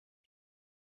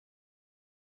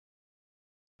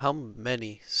How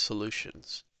many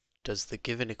solutions does the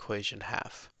given equation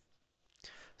have?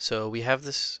 So we have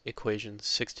this equation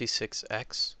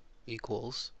 66x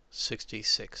equals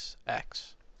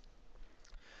 66x.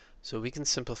 So we can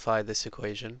simplify this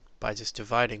equation by just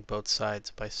dividing both sides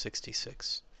by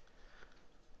 66.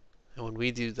 And when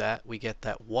we do that, we get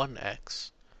that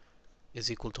 1x is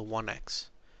equal to 1x.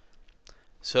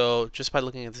 So just by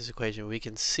looking at this equation, we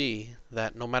can see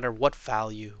that no matter what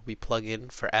value we plug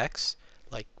in for x,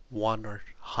 like 1 or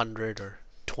 100 or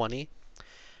 20,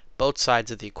 both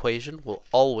sides of the equation will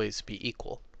always be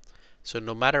equal. So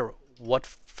no matter what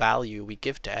value we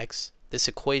give to x, this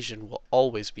equation will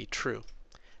always be true.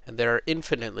 And there are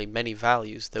infinitely many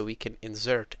values that we can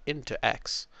insert into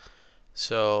x.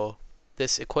 So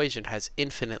this equation has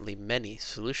infinitely many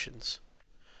solutions,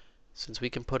 since we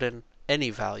can put in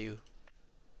any value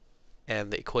and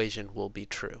the equation will be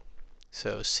true.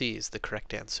 So C is the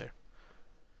correct answer.